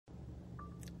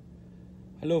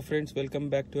Hello friends, welcome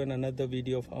back to another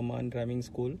video of Amaan Driving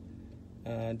School.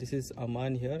 This is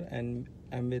Amaan here and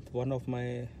I'm with one of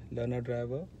my learner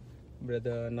driver,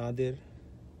 brother Nadir.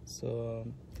 So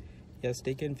he has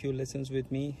taken few lessons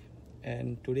with me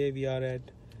and today we are at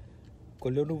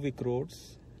Coolaroo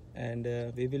VicRoads and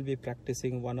we will be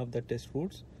practicing one of the test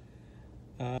routes.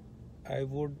 I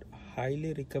would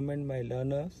highly recommend my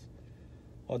learners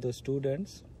or the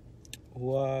students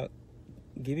who are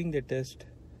giving the test,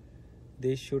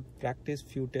 they should practice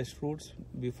few test routes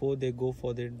before they go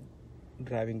for the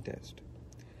driving test.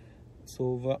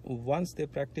 So once they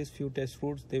practice few test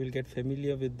routes, they will get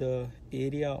familiar with the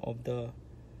area of the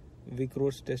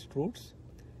VicRoads test routes.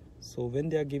 So when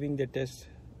they are giving the test,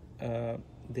 there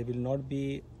will not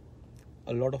be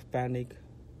a lot of panic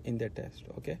in the test.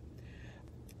 Okay,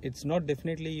 it's not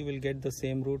definitely you will get the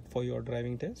same route for your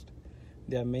driving test.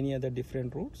 There are many other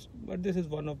different routes, but this is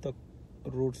one of the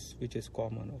routes which is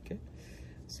common. Okay,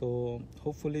 so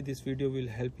hopefully this video will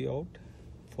help you out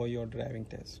for your driving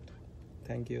test.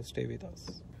 Thank you. Stay with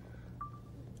us.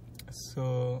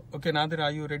 So okay, Nadir,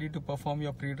 are you ready to perform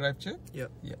your pre-drive check? Yeah.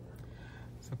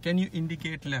 So can you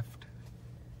indicate left?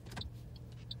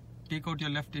 Take out your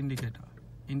left indicator.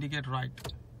 Indicate right.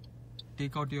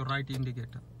 Take out your right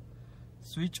indicator.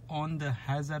 Switch on the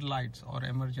hazard lights or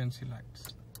emergency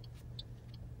lights.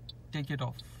 Take it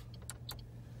off.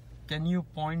 Can you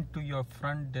point to your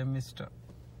front demister,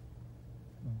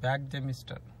 back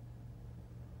demister,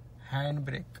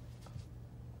 handbrake?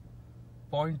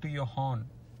 Point to your horn.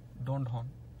 Don't horn,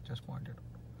 just point it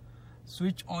out.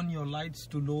 Switch on your lights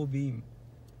to low beam.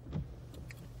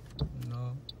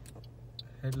 No.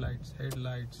 Headlights.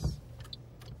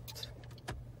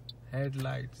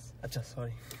 Acha,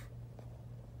 sorry.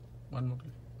 One more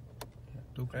click. Yeah,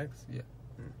 2 cracks. Yeah.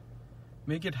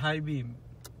 Make it high beam.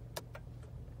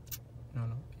 No.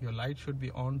 Your light should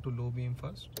be on to low beam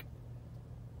first.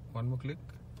 One more click.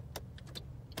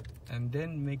 And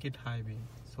then make it high beam.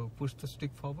 So push the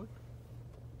stick forward.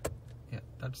 Yeah,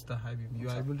 that's the high beam. You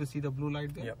are able to see the blue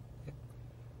light there? Yep. Yeah.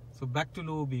 So back to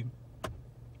low beam. Yeah.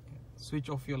 Switch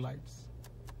off your lights.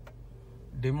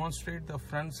 Demonstrate the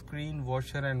front screen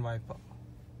washer and wiper.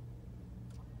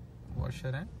 Washer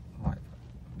and wiper.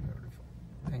 Beautiful.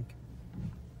 Thank you.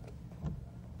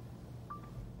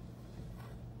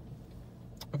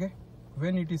 Okay,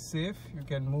 when it is safe, you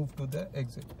can move to the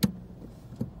exit.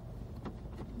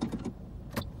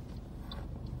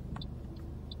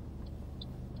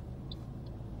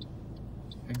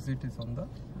 Exit is on the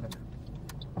left.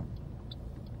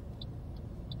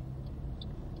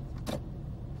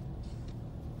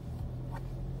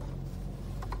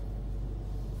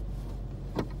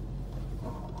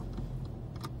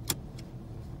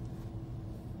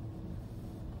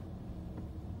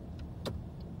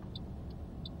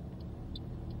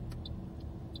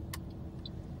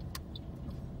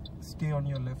 Stay on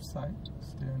your left side.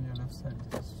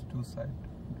 Just two side.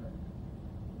 Right.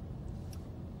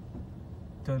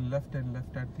 Turn left and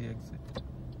left at the exit.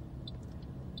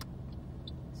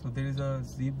 So there is a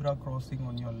zebra crossing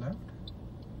on your left.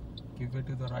 Give way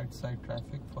to the right side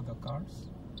traffic for the cars.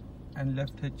 And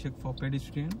left head check for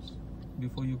pedestrians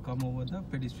before you come over the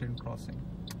pedestrian crossing.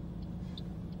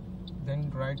 Then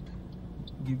right,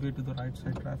 give way to the right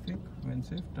side traffic. When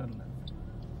safe, turn left.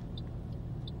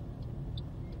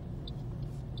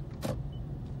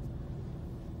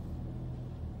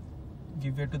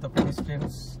 Give way to the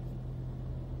pedestrians.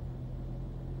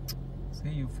 See,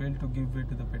 you failed to give way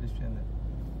to the pedestrian there.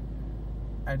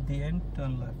 At the end,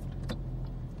 turn left.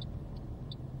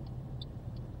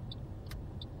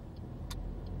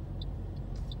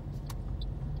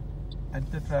 At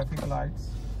the traffic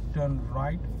lights, turn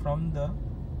right from the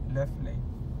left lane.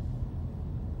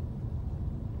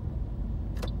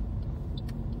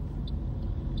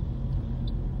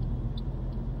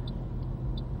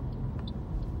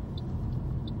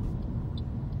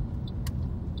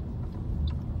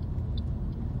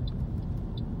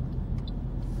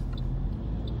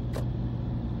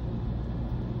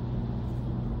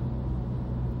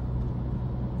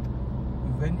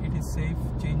 When it is safe,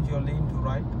 change your lane to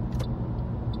right.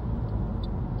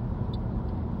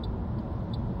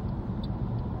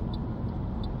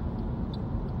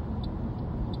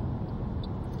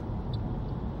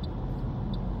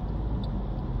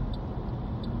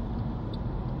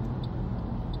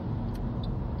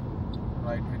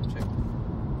 Right hand check.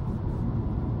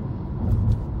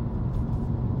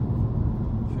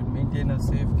 Should maintain a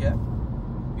safe gap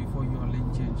before your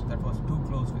lane change. That was too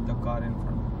close with the car in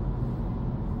front.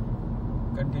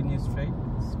 Continue straight.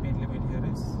 Speed limit here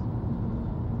is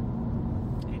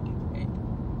 80.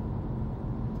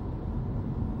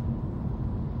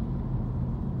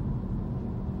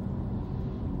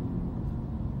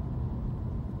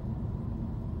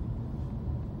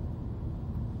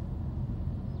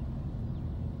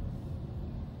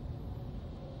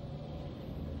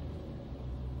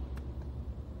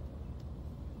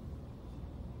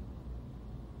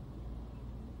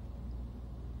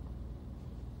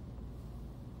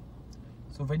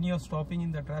 So when you're stopping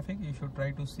in the traffic, you should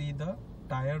try to see the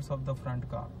tires of the front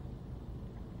car.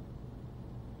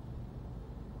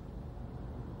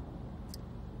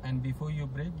 And before you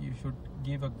brake, you should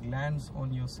give a glance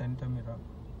on your center mirror.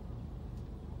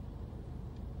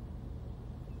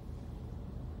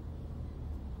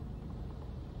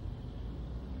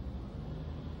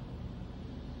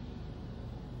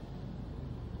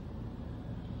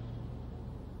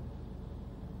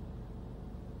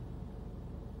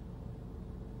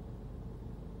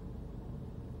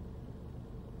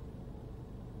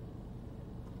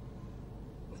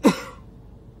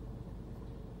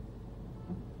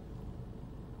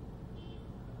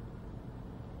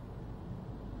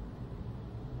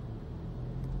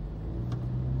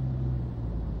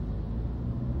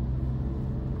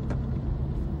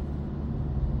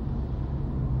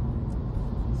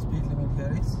 Speed limit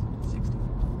here is 60.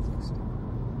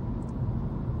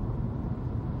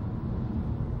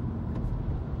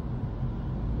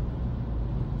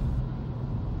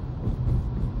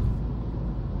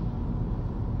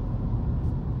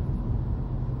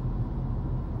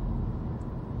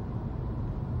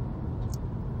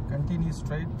 Continue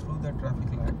straight through the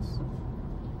traffic lights.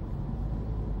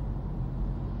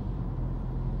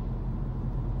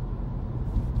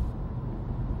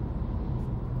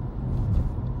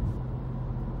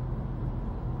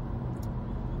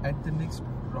 At the next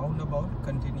roundabout,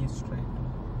 continue straight.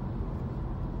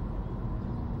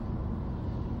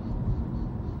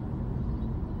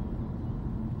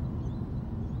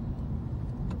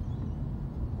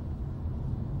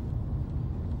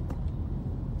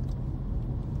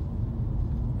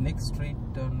 Next straight,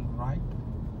 turn right.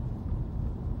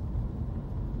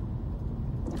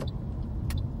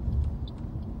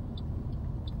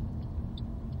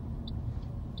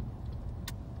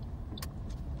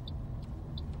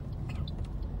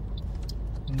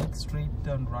 Next straight,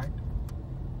 turn right.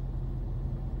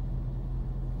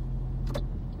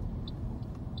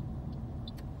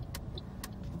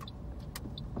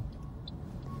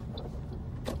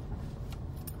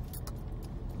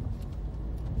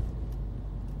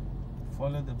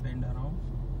 Follow the bend around.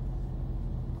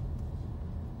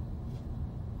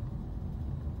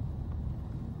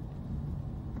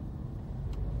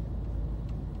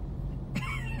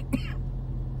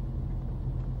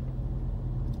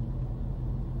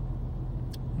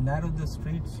 Narrow the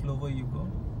street, slower you go.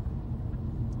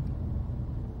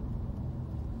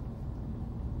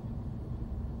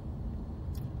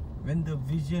 When the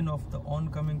vision of the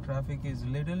oncoming traffic is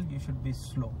little, you should be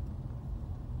slow.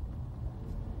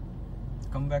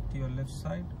 Come back to your left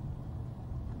side.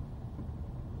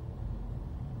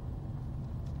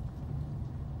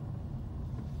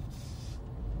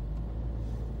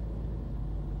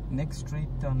 Next straight,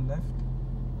 turn left.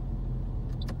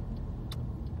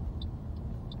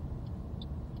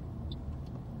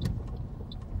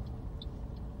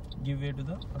 Give way to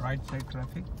the right side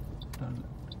traffic, turn left.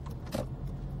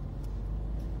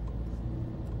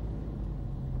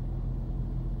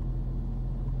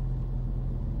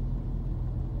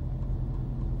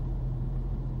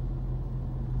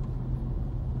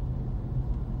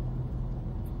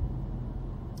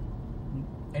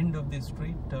 End of the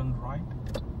street, turn right.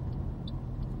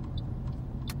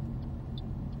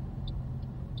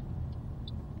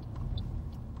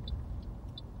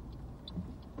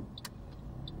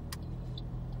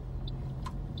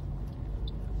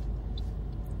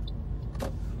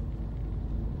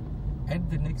 At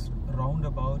the next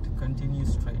roundabout, continue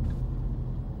straight.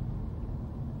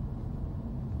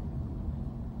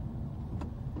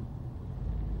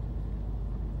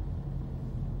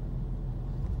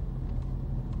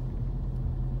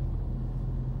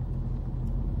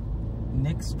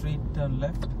 Next street, turn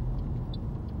left.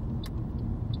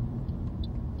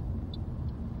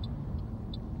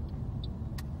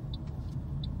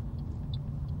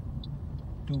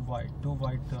 Too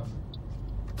wide turn.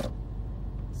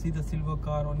 See the silver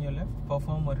car on your left?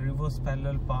 Perform a reverse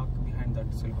parallel park behind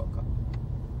that silver car.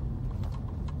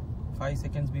 5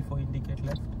 seconds before indicate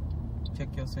left.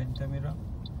 Check your center mirror.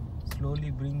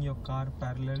 Slowly bring your car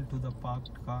parallel to the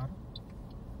parked car,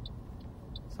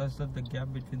 such that the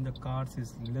gap between the cars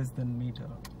is less than meter,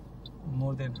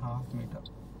 more than half meter.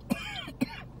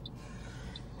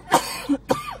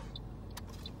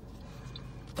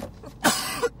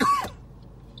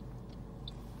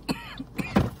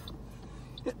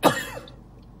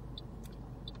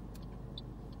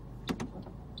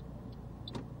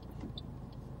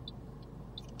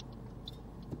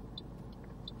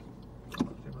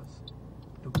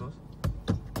 Too close.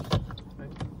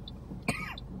 Right.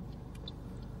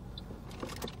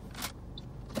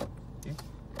 Okay.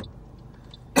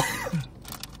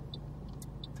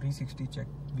 360 check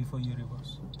before you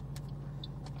reverse.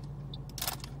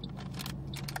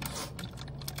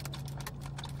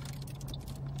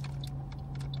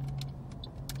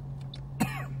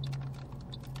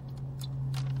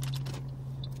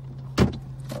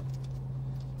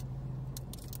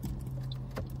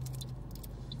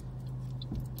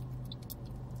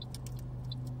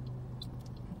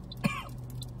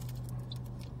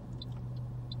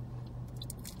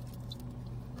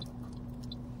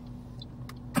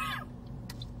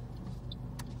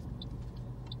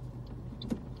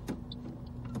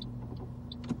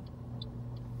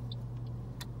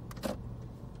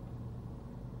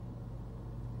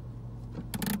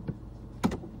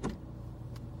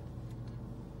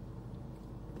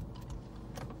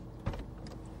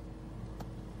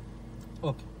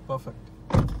 Okay, perfect.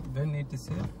 When it is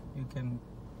safe, you can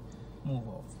move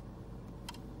off.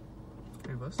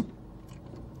 Reverse.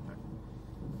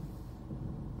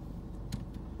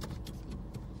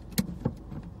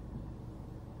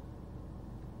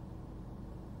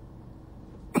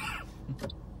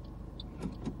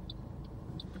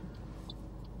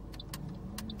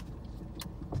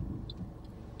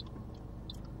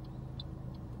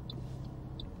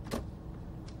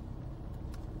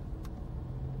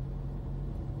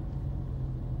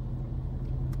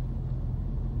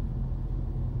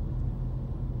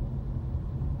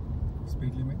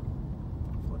 Speed limit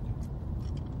 40.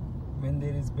 When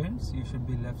there is bends, you should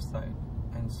be left side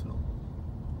and slow.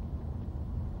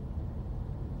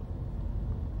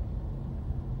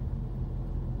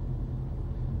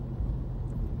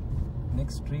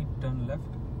 Next street, turn left.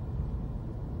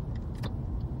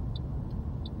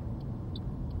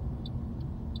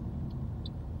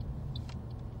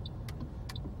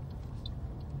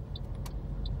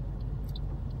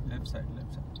 Left side,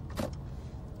 left side.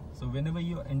 So whenever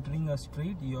you are entering a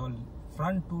street, your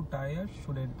front two tires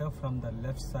should enter from the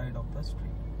left side of the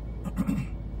street.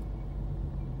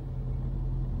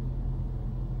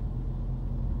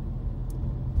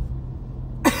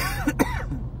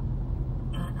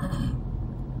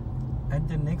 At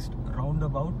the next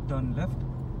roundabout, turn left.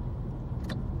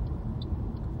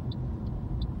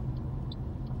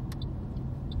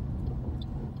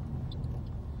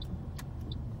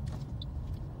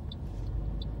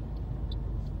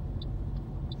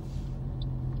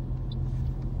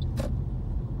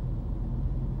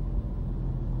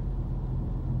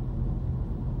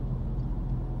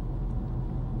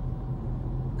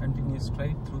 Continue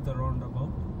straight through the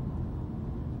roundabout.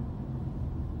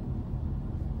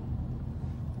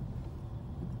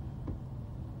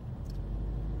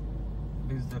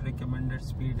 This is the recommended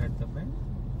speed at the bend,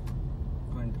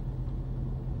 20.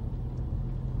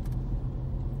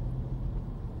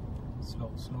 Slow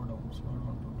down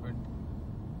to 20.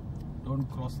 Don't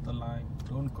cross the line,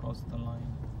 don't cross the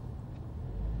line.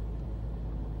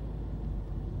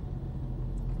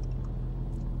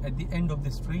 At the end of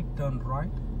the street, turn right.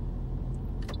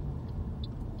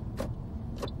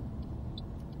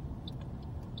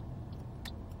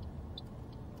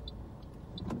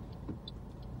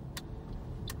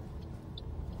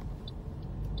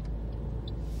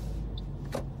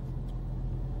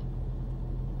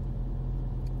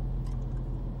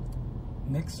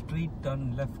 Next street,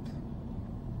 turn left.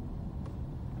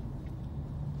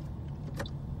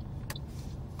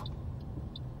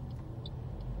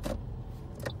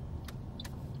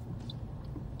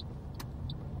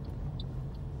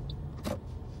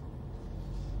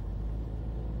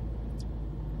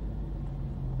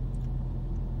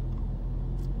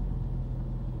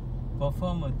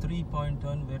 Perform a 3-point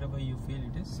turn wherever you feel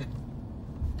it is safe.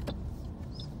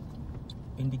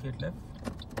 Indicate left.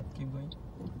 Keep going.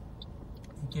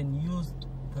 You can use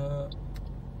the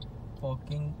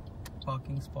parking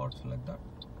spots like that.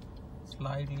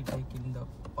 Slightly take in the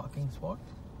parking spot.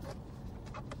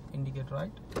 Indicate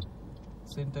right.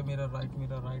 Center mirror,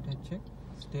 right head check.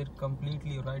 Steer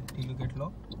completely right till you get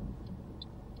locked.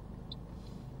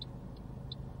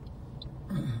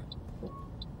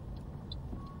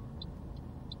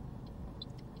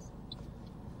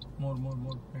 More,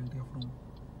 plenty of room.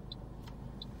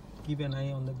 Keep an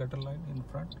eye on the gutter line in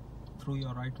front through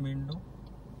your right main door.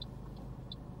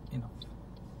 Enough.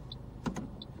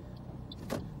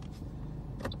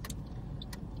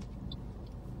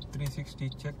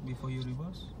 .360 check before you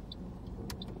reverse.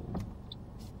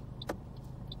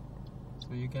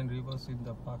 So you can reverse in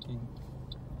the parking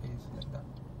place like that.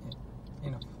 Yeah.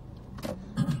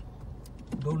 Enough.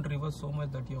 Don't reverse so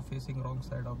much that you're facing wrong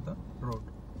side of the road.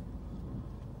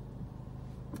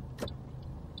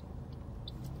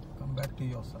 Come back to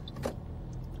your side.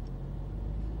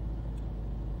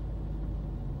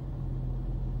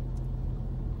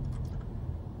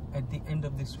 At the end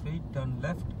of the street, turn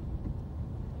left.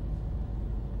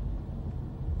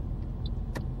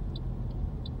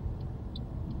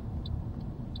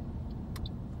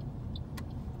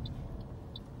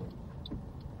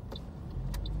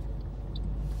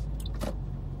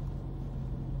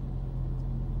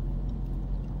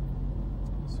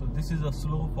 So this is a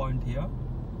slow point here.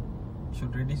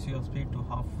 Should reduce your speed to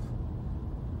half.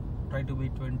 Try to be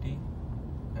 20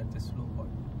 at this slow point.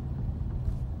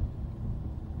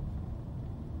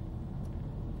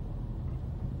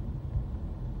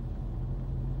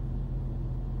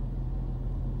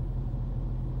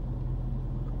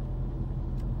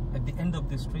 At the end of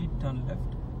the street, turn left.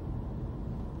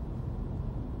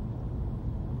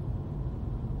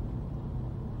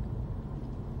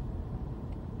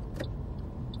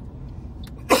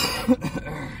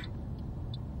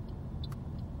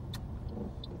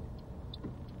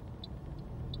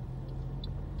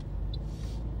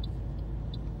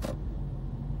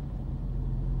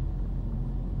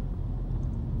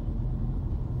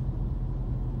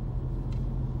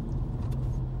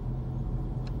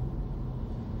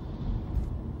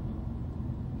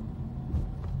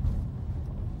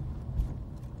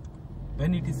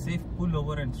 When it is safe, pull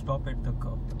over and stop at the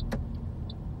curb.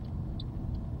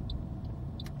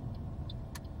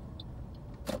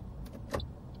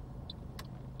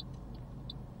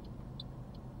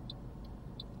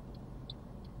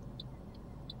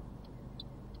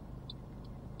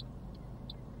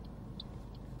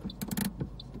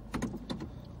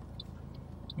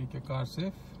 Make your car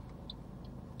safe.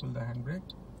 Pull the handbrake.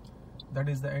 That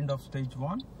is the end of stage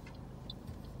 1.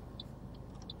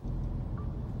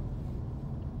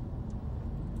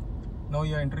 Now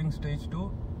you are entering stage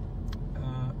 2.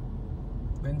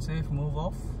 When safe, move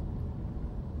off.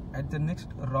 At the next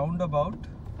roundabout,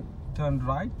 turn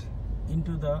right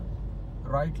into the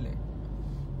right lane.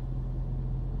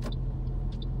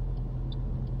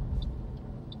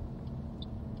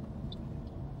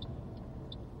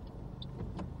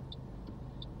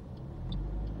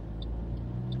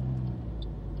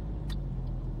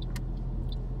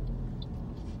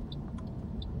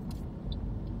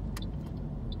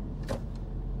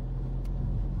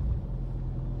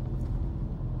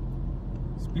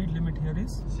 Speed limit here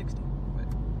is 60.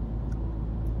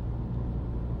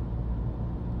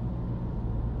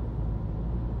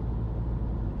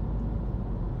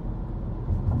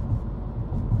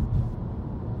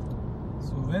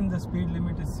 So when the speed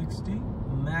limit is 60,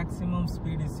 maximum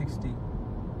speed is 60,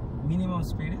 minimum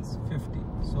speed is 50.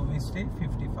 So we stay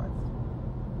 55.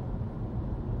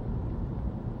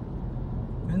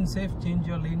 When safe, change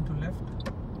your lane to left.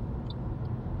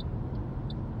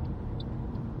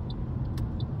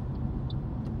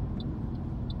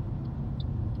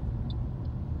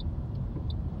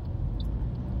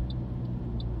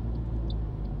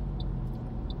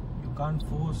 Can't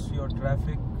force your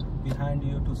traffic behind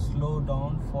you to slow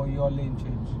down for your lane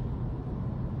change.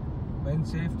 When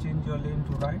safe, change your lane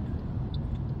to right.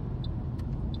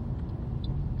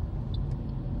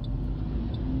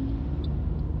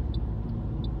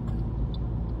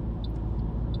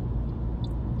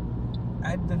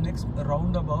 At the next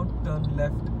roundabout, turn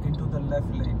left into the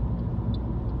left lane.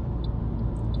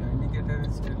 Your indicator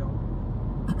is still on.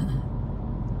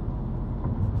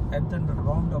 At the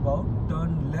roundabout,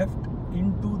 turn left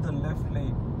into the left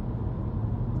lane.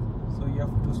 So you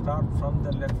have to start from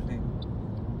the left lane.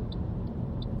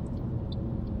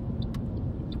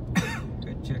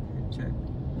 Head check, head check.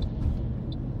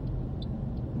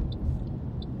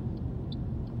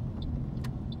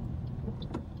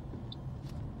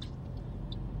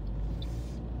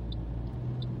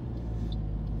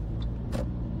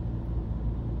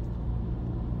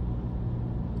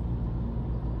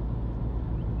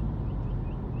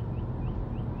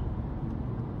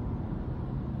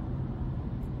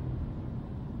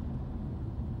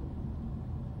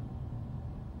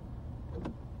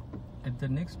 At the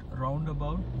next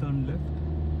roundabout, turn left.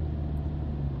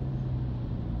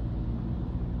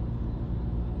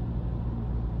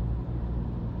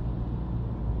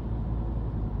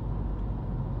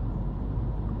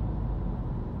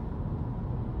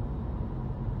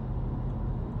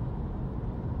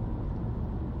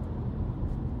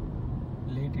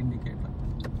 Late indicator.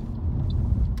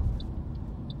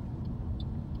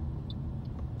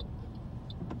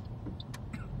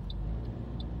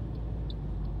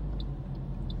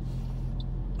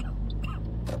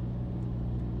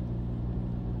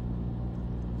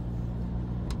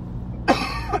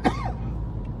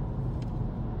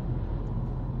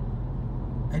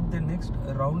 At the next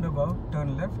roundabout,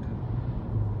 turn left.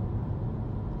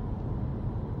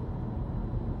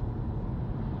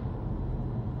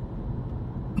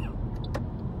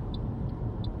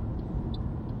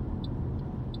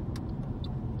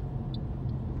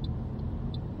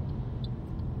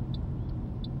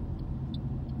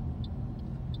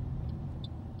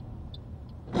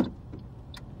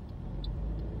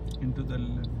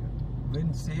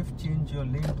 when safe, change your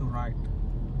lane to right.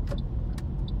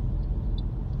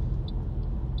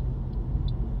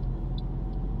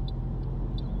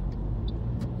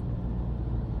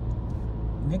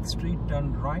 Next street,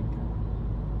 turn right.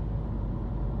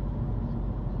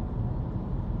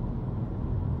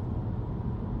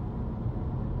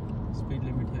 Speed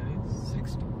limit here is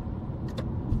 60.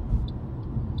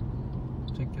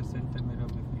 Check your center mirror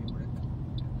before you brake.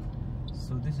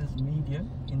 So this is median.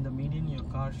 In the median, your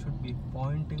car should be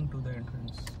pointing to the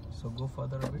entrance. So go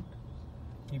further a bit.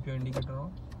 Keep your indicator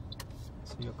on.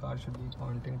 So your car should be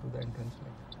pointing to the entrance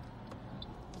way.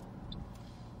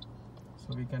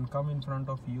 So we can come in front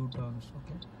of U-turns,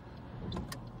 okay?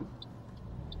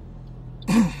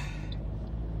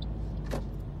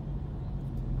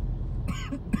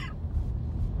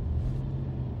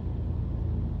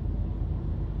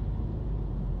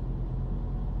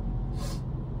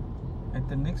 At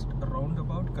the next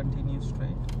roundabout, continue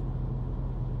straight.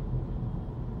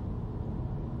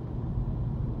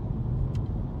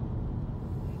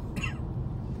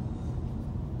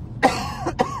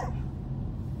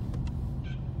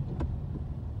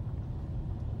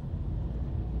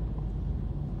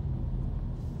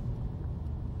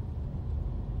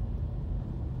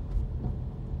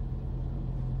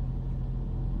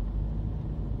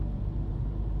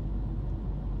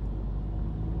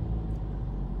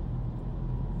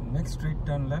 Next street,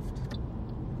 turn left.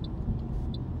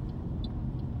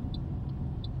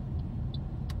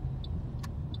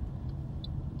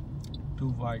 Too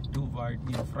wide.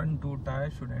 The front two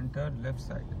tires should enter left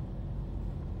side.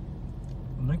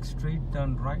 Next street,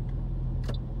 turn right.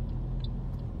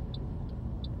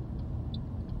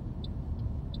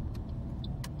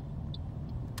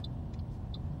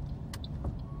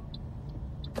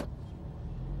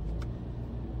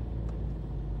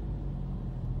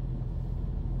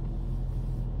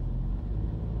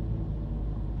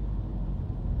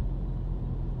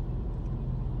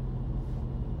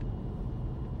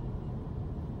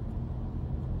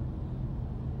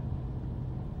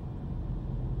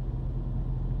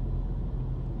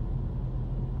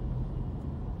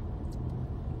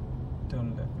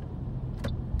 Turn left.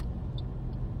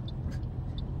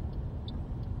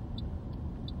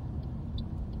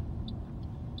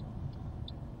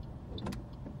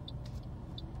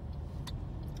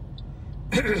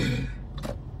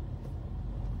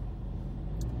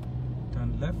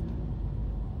 Turn left.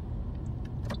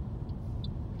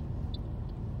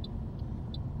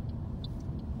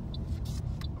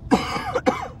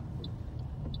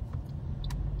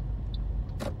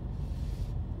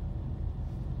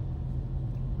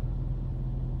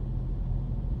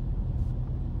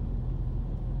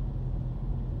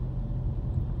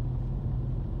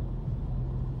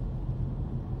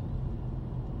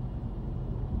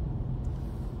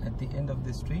 At the end of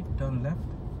the street, turn left.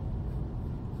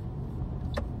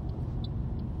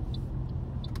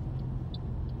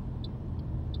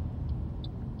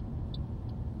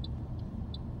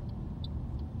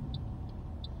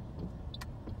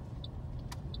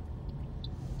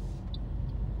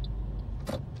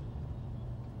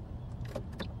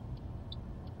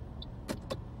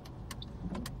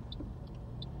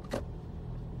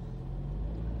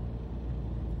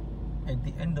 At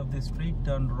the end of the street,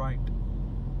 turn right.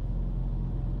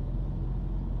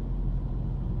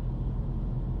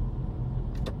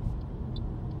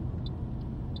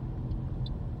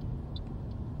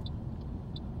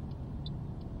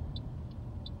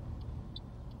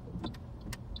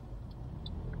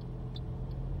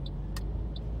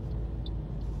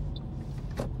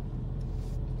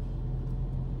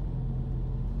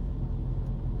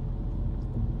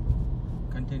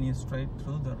 Continue straight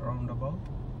through the roundabout.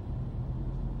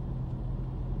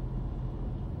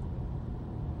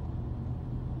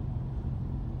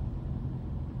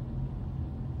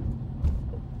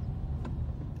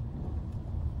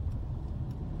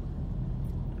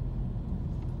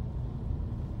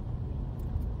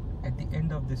 At the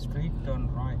end of the street, turn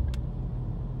right.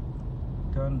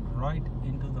 Turn right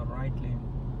into the right lane.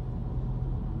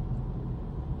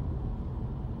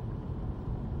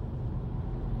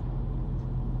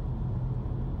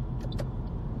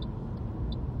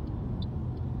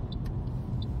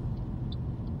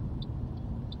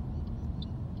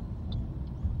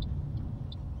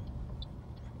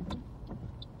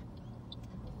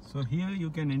 So here you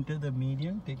can enter the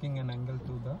median, taking an angle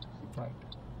to the right.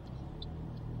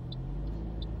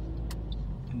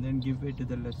 And then give way to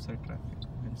the left side traffic.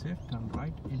 When safe, turn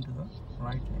right into the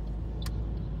right lane.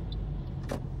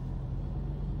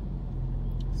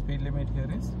 Speed limit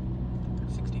here is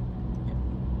 60. Yeah.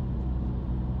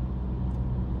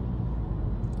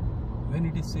 When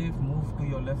it is safe, move to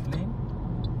your left lane.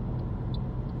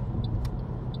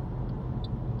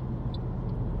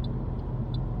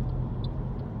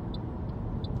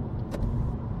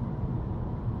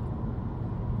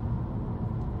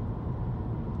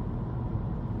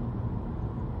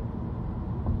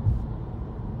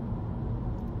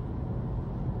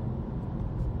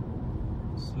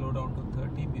 Slow down to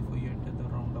 30 before you enter the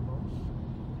roundabouts.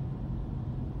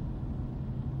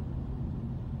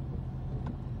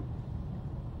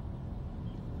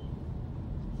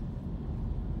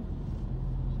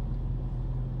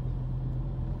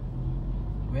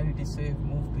 When it is safe,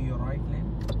 move to your right lane.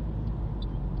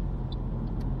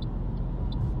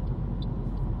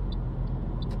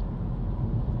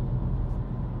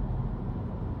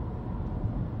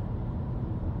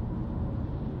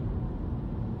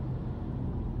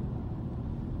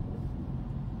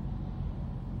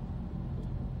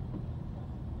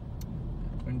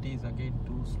 Is again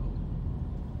too slow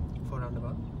for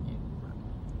roundabout. Yeah.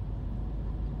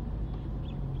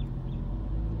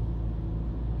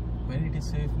 When it is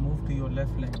safe, move to your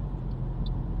left lane.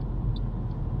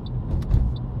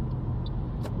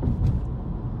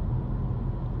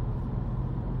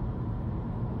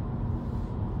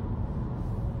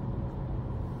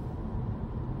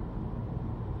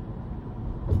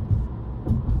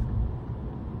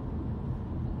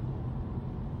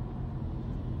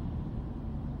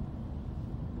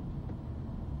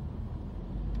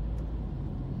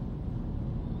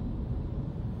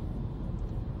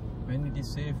 When it is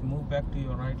safe, move back to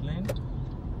your right lane.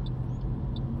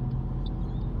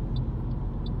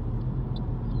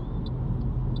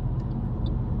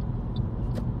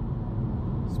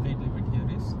 Speed limit here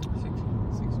is 60.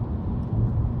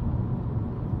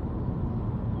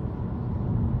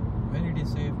 When it is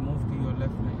safe, move to your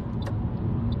left lane.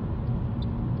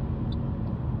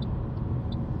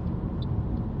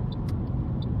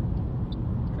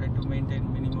 Try to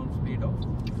maintain minimum speed of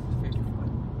 55.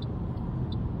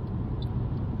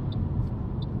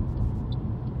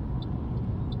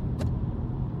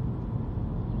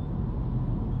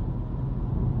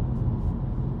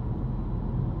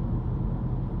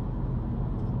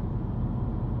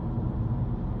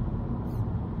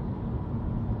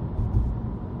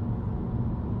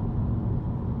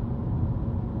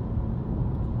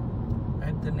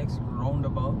 The next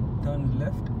roundabout, turn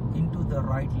left into the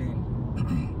right lane.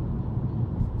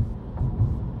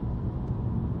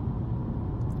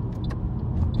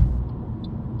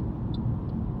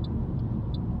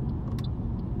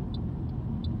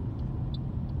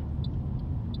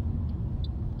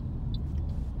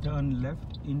 Turn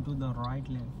left into the right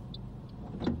lane.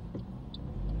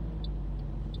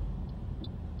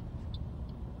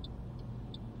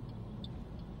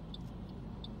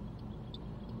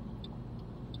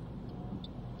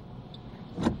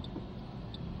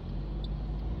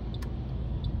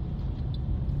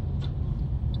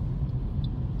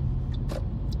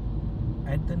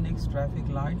 At the next traffic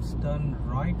lights, turn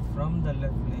right from the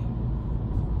left lane.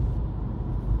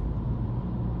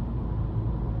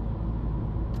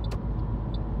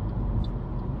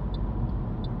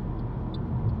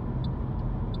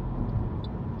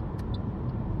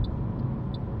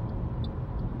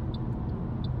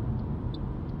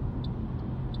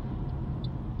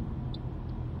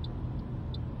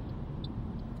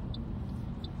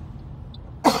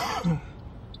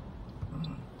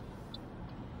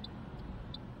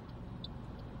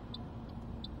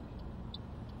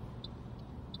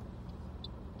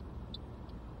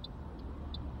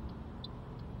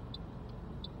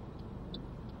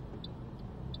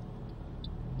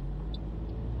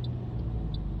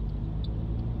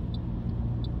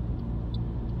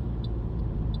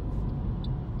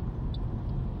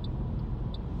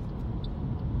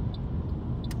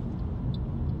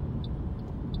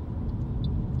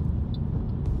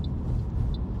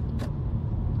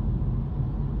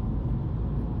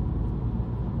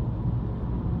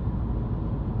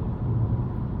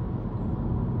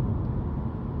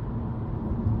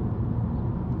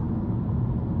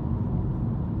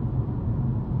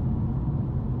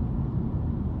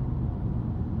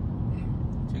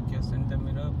 Center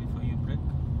mirror before you brake.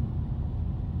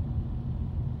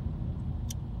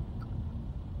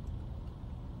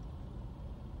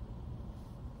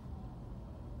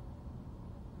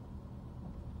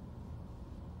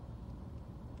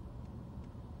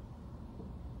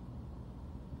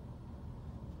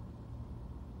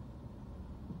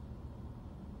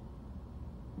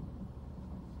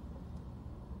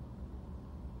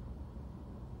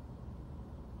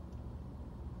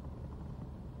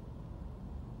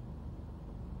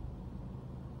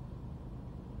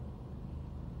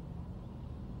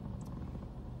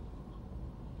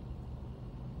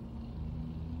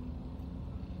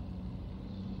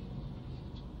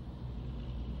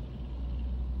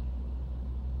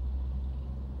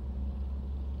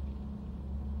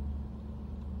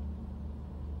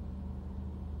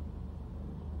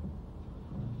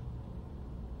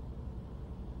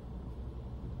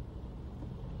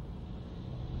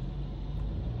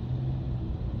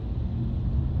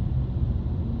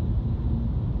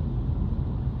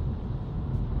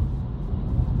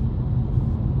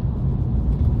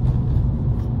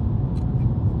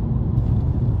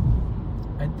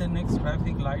 next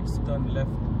traffic lights, turn left.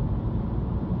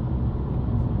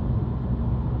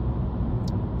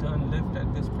 Turn left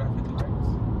at this traffic lights.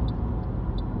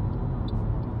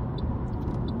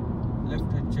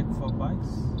 Left head check for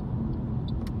bikes.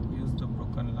 Use the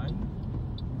broken line.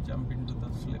 Jump into the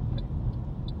slip lane.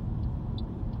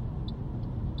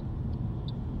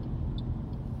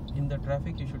 In the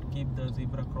traffic, you should keep the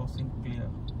zebra crossing clear.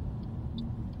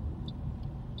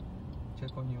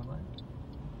 Check on your right.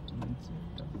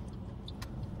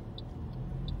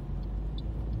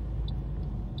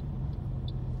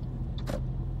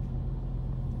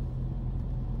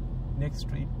 Next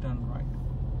street, turn right.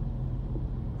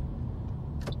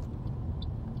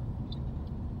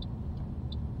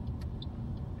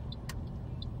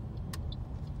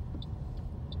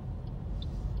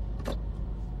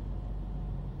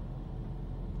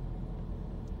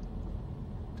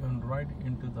 Turn right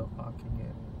into the parking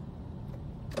area.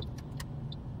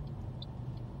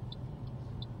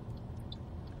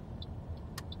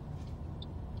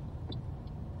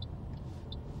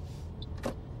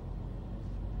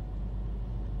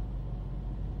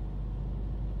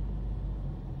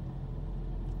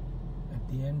 At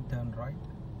the end, turn right.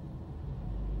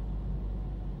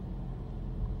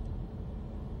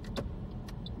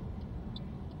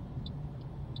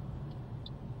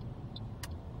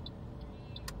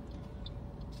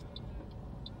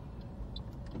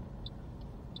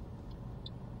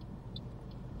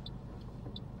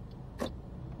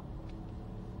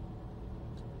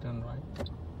 Turn right.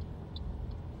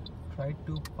 Try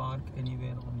to park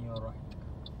anywhere on your right.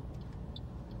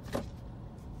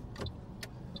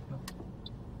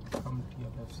 Come to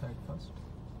your left side first.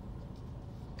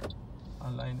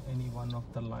 Align any one of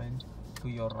the lines to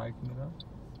your right mirror.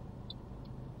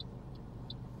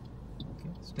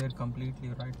 Okay. Steer completely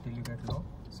right till you get low.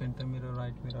 Center mirror,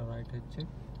 right head check.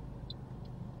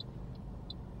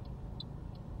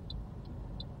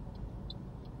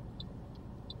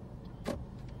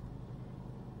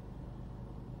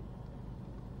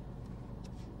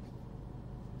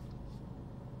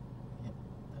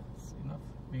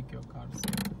 Make your car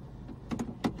safe.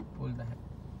 Pull the hand.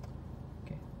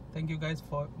 Okay. Thank you guys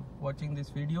for watching this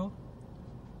video.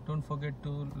 Don't forget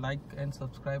to like and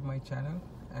subscribe my channel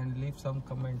and leave some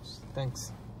comments.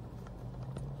 Thanks.